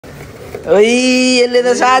ओइ यसले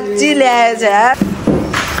त साच्ची ल्याएछ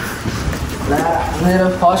मेरो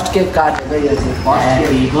फर्स्ट केक काटेको यो चाहिँ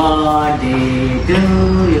happy birthday to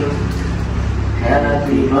you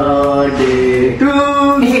happy birthday to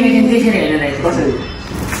एकैछिन त्यसरी हेर्नु रहेछ कसरी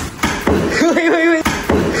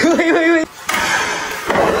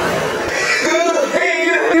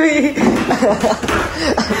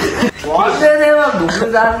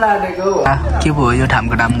के भयो यो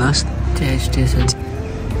ठामको ठाम दोस्त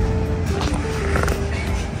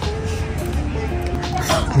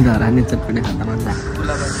धरानी चटपटे खाँदा मन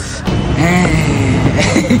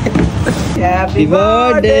Happy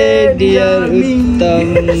birthday dear Uttam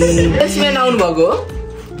यसमा आउनु भएको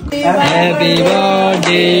Happy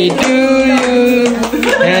birthday to you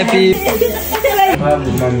Happy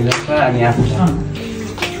मम्मीलाई अनि आफू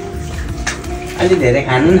अलि धेरै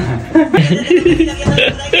खानु न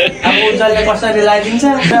अब उजलले कसरी लाइदिन्छ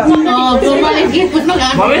मलाई के पुट्नु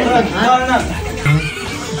गाह्रो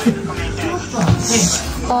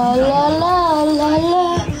ला ला ला ला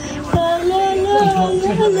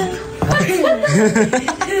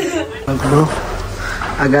Bro,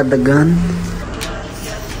 I got the gun.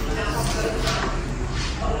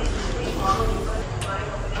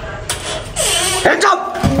 Hands up!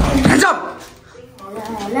 Hands up!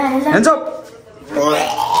 Hands up!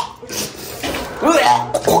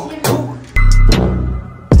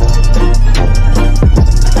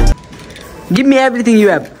 Give me everything you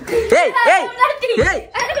have. Hey, hey, hey,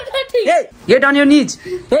 hey! Get on your knees.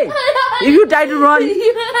 Hey, if you try to run,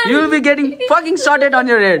 you will be getting fucking shotted on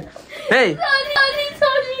your head. Hey,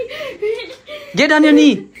 sorry. Get on your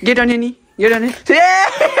knee. Get on your knee. Get on it.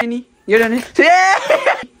 Get on it.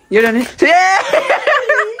 Get on it.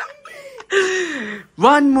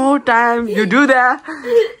 One more time you do that,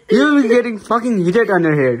 you will be getting fucking hit on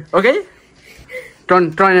your head. Okay?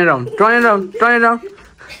 Turn it around. Turn it around. Turn it around.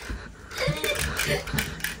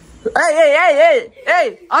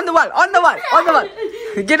 Hey! On the wall! Get on the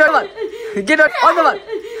wall! Get on the wall!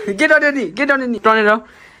 Get on your knee! Get on your knee! Turn it around.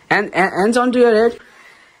 And hands onto your head.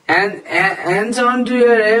 And hands onto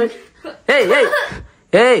your head.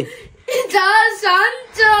 Hey!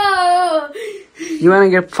 Sancho! You wanna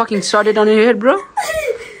get fucking shotted on your head, bro?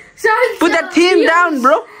 Sancho! Put that thing down,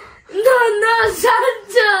 bro! No,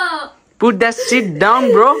 Sancho! Put that shit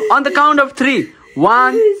down, bro! On the count of 3.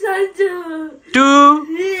 1, Sancho! 2.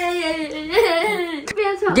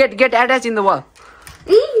 Get attached in the wall.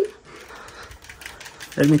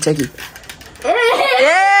 Let me check it.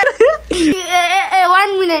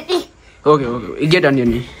 1 minute. Okay. Get on your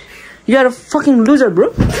knee. You are a fucking loser,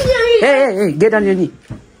 bro. Hey, get on your knee.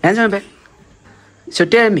 Hands on your back. So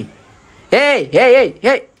tell me. Hey.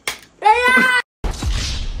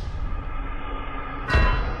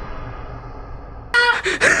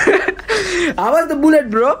 How was the bullet,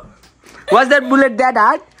 bro? Was that bullet that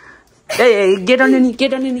hard? Hey, get on your knee.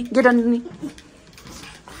 Get on your knee.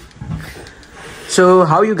 So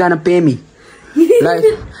how you gonna pay me?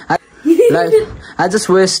 I just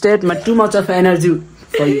wasted my too much of energy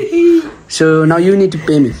for you. So now you need to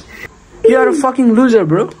pay me. You are a fucking loser,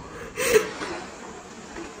 bro.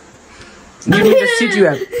 Give me the seat you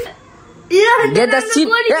have. Get the seat.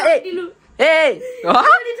 Hey. What?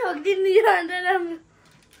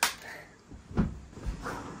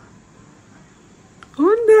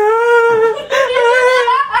 Oh no!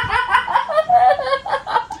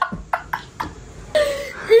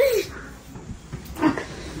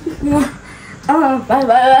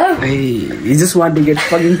 Hey, you just want to get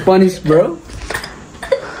fucking punished, bro.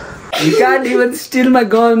 You can't even steal my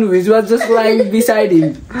gun, which was just lying beside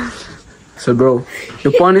him. So, bro,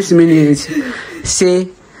 the punishment is say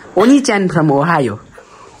Oni-chan from Ohio.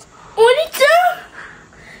 Oni-chan?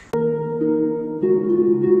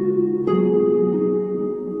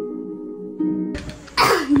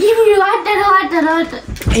 Give me water.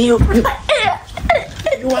 Hey, you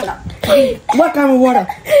water. What kind of water?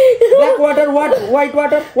 Black water, white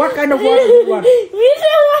water? What kind of water do you want?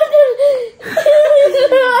 Water.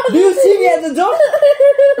 Do you see me as a joke?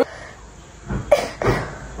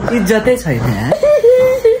 इज्जतै छैन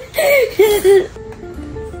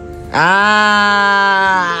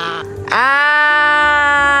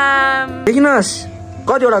देखिनुहोस्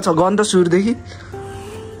कतिवटा छ gun त सुरुदेखि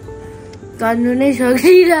गर्नु नै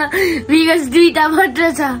सक्दिन because 2टा मात्र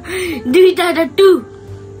छ 2टा त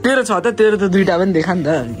 2 तेरो छ त तेरो त 2टा पनि देखा नि त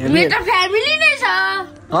मेरो त फ्यामिली नै छ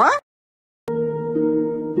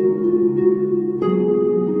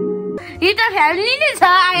यो त फ्यामिली नै छ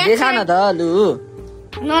देखा न त लु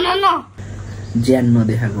न ज्यान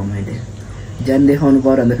नदेखाएको मैले ज्यान देखाउनु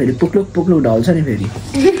पर्यो भन्दा फेरि पुक्लुक ढल्छ नि फेरि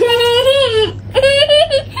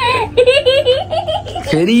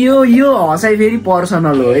फेरि यो हँसाइ फेरि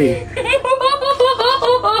पर्सनल हो है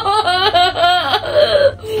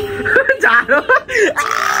जाडो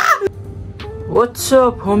What's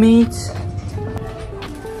up, homies?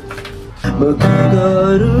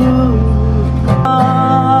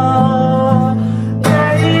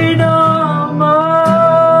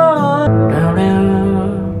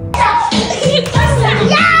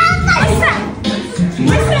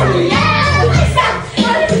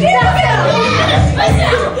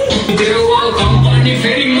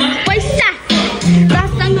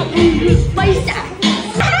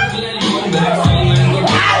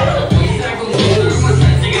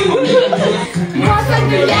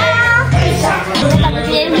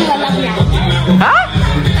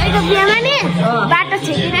 बाटो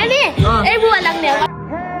छिकिन नि ए बुवा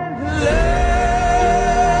लाग्ने